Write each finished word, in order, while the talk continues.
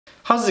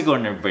How's it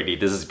going, everybody?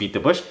 This is Beat the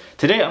Bush.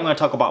 Today I'm going to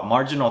talk about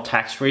marginal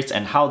tax rates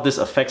and how this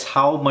affects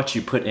how much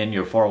you put in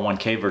your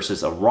 401k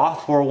versus a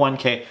Roth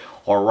 401k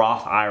or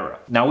Roth IRA.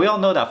 Now, we all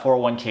know that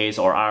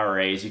 401ks or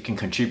IRAs, you can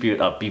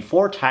contribute a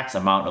before tax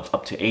amount of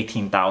up to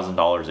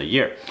 $18,000 a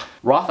year.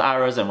 Roth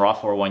IRAs and Roth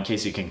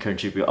 401ks, you can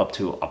contribute up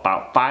to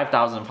about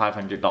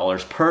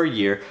 $5,500 per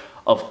year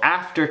of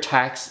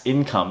after-tax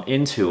income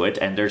into it,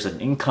 and there's an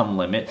income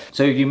limit.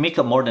 So if you make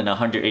up more than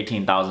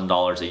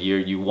 $118,000 a year,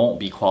 you won't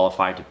be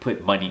qualified to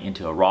put money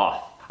into a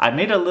Roth. I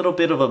made a little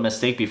bit of a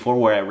mistake before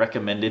where I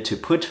recommended to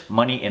put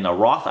money in a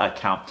Roth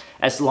account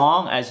as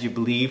long as you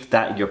believe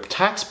that your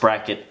tax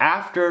bracket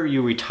after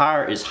you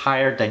retire is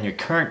higher than your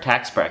current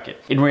tax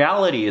bracket. In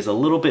reality, it's a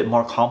little bit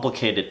more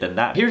complicated than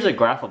that. Here's a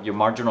graph of your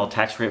marginal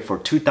tax rate for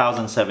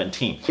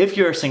 2017. If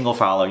you're a single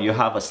filer, you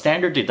have a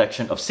standard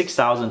deduction of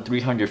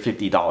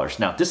 $6,350.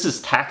 Now, this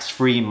is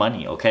tax-free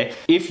money, okay?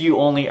 If you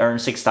only earn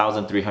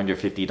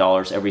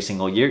 $6,350 every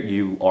single year,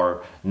 you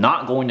are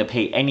not going to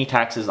pay any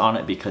taxes on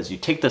it because you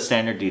take the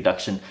standard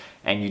deduction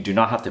and you do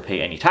not have to pay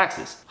any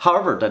taxes.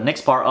 However, the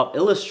next bar up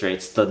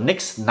illustrates the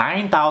next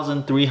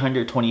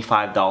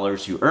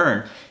 $9,325 you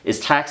earn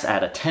is taxed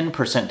at a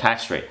 10%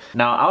 tax rate.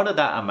 Now, out of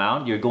that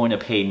amount, you're going to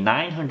pay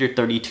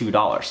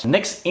 $932. The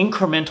next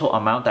incremental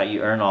amount that you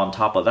earn on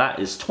top of that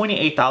is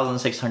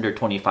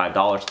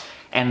 $28,625.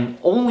 And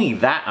only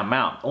that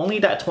amount, only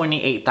that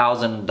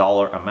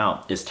 $28,000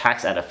 amount is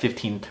taxed at a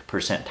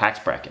 15% tax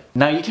bracket.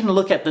 Now you can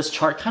look at this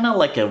chart kind of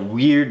like a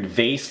weird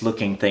vase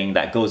looking thing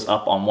that goes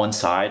up on one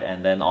side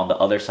and then on the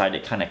other side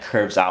it kind of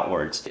curves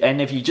outwards.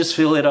 And if you just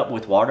fill it up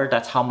with water,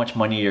 that's how much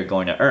money you're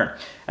going to earn.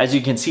 As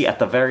you can see at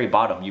the very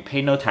bottom, you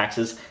pay no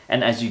taxes,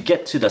 and as you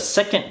get to the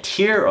second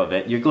tier of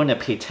it, you're going to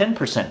pay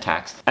 10%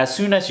 tax. As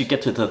soon as you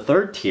get to the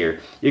third tier,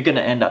 you're going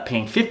to end up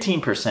paying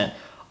 15%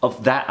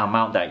 of that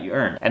amount that you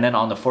earn. And then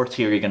on the fourth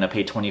tier, you're gonna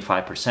pay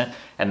 25%.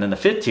 And then the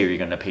fifth tier, you're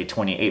gonna pay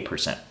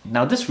 28%.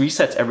 Now this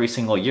resets every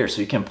single year. So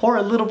you can pour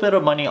a little bit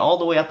of money all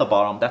the way at the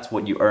bottom. That's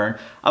what you earn.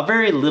 A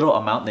very little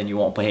amount, then you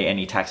won't pay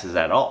any taxes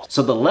at all.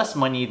 So the less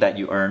money that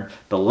you earn,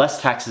 the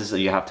less taxes that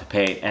you have to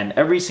pay. And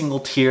every single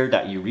tier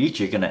that you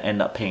reach, you're gonna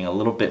end up paying a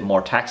little bit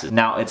more taxes.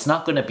 Now it's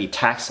not gonna be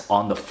taxed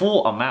on the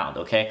full amount,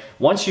 okay?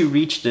 Once you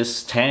reach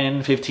this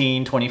 10,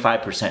 15,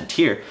 25%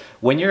 tier,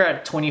 when you're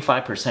at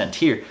 25%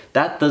 tier,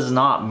 that does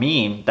not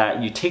mean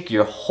that you take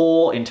your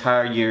whole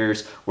entire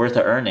year's worth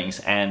of earnings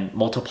and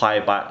multiply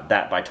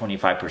that by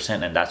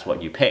 25% and that's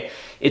what you pay.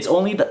 It's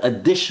only the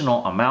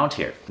additional amount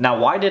here. Now,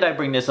 why did I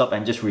bring this up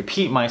and just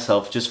repeat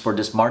myself just for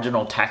this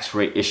marginal tax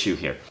rate issue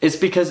here? It's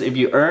because if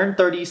you earn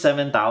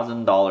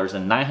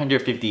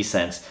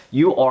 $37,000.950,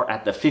 you are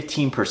at the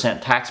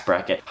 15% tax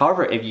bracket.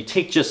 However, if you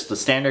take just the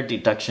standard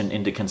deduction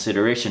into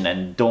consideration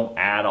and don't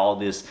add all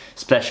these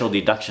special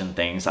deduction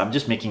things, I'm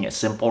just making it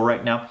simple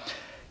right now,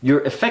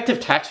 your effective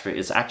tax rate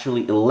is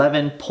actually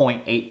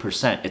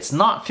 11.8%. It's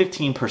not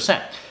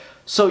 15%.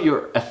 So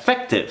your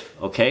effective,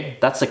 okay,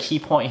 that's the key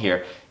point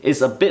here,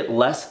 is a bit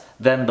less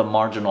than the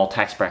marginal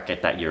tax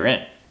bracket that you're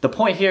in. The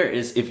point here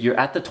is if you're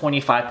at the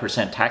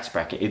 25% tax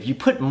bracket, if you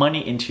put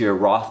money into your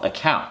Roth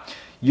account,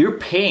 you're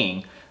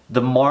paying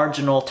the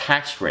marginal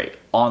tax rate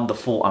on the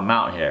full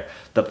amount here.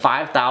 The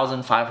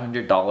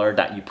 $5,500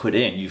 that you put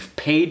in, you've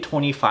paid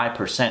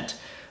 25%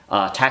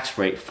 tax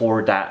rate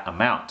for that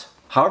amount.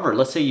 However,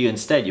 let's say you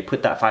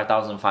put that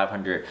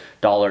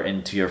 $5,500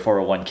 into your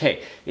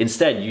 401k.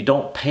 Instead, you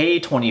don't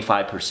pay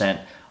 25%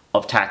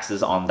 of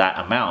taxes on that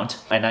amount.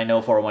 And I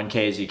know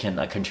 401ks, you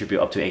can contribute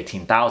up to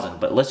 $18,000,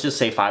 but let's just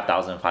say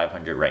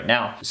 $5,500 right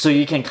now. So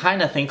you can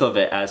kind of think of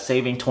it as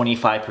saving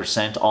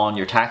 25% on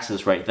your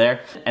taxes right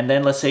there. And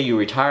then let's say you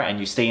retire and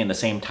you stay in the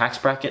same tax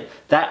bracket.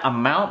 That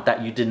amount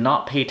that you did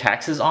not pay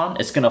taxes on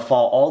is gonna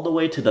fall all the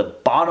way to the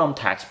bottom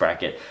tax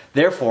bracket.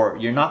 Therefore,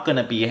 you're not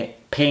gonna be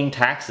paying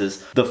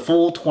taxes the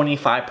full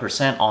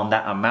 25% on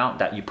that amount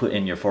that you put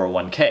in your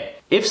 401k.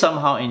 If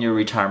somehow in your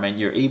retirement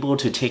you're able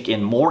to take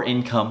in more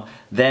income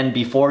than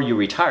before you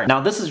retire.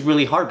 Now this is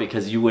really hard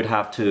because you would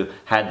have to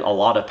had a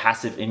lot of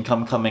passive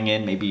income coming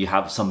in. Maybe you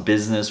have some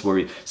business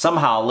where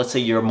somehow, let's say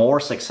you're more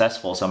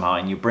successful somehow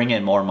and you bring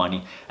in more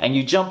money and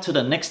you jump to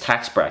the next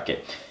tax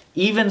bracket.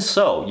 Even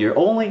so, you're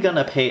only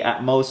gonna pay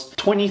at most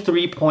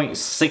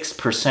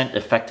 23.6%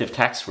 effective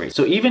tax rate.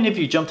 So even if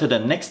you jump to the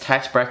next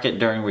tax bracket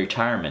during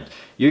retirement,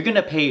 you're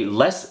gonna pay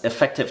less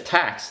effective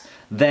tax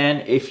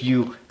than if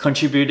you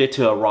contributed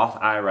to a Roth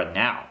IRA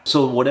now.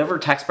 So whatever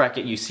tax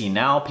bracket you see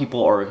now,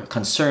 people are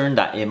concerned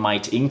that it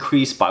might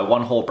increase by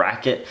one whole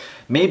bracket.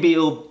 Maybe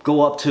it'll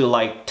go up to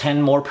like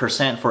 10% more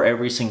for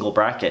every single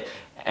bracket.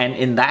 And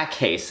in that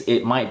case,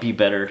 it might be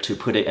better to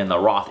put it in the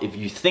Roth if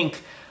you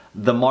think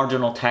the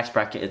marginal tax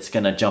bracket it's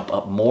gonna jump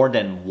up more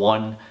than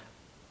one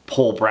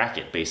whole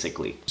bracket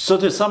basically. So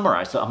to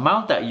summarize, the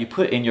amount that you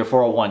put in your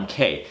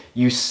 401k,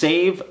 you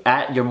save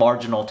at your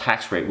marginal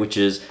tax rate, which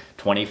is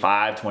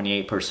 25,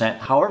 28%.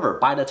 However,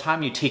 by the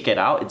time you take it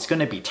out, it's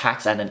gonna be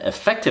taxed at an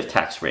effective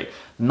tax rate,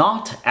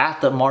 not at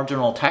the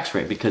marginal tax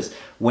rate, because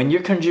when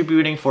you're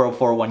contributing for a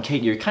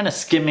 401k, you're kind of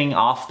skimming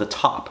off the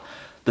top.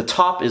 the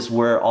top is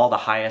where all the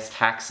highest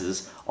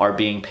taxes are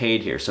being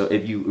paid here. So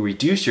if you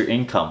reduce your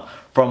income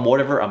from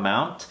whatever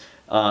amount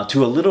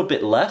to a little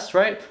bit less,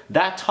 right?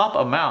 That top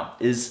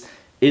amount is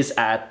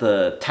at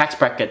the tax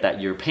bracket that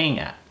you're paying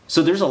at.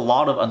 So there's a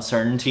lot of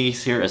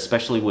uncertainties here,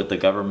 especially with the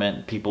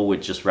government. People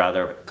would just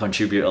rather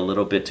contribute a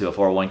little bit to a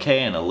 401k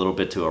and a little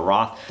bit to a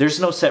Roth. There's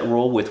no set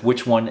rule with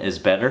which one is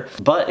better,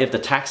 but if the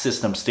tax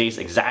system stays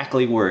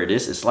exactly where it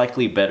is, it's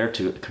likely better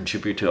to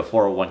contribute to a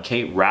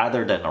 401k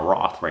rather than a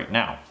Roth right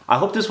now. I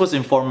hope this was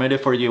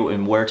informative for you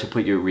in where to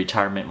put your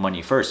retirement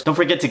money first. Don't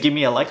forget to give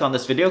me a like on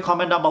this video,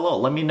 comment down below.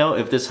 Let me know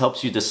if this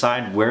helps you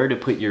decide where to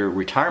put your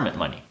retirement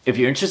money. If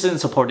you're interested in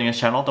supporting this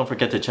channel, don't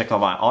forget to check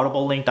out my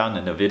Audible link down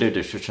in the video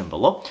description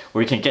below,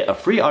 where you can get a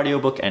free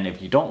audiobook, and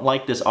if you don't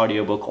like this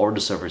audiobook or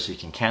the service, you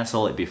can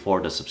cancel it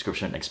before the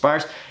subscription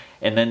expires.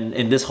 And then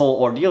in this whole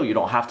ordeal, you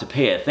don't have to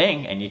pay a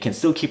thing, and you can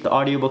still keep the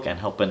audiobook and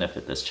help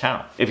benefit this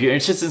channel. If you're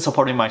interested in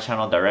supporting my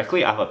channel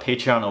directly, I have a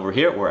Patreon over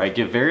here where I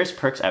give various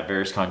perks at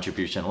various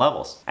contribution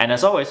levels. And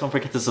as always, don't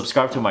forget to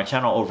subscribe to my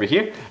channel over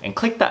here and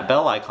click that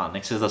bell icon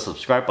next to the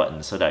subscribe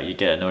button so that you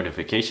get a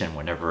notification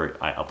whenever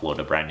I upload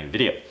a brand new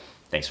video.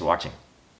 Thanks for watching.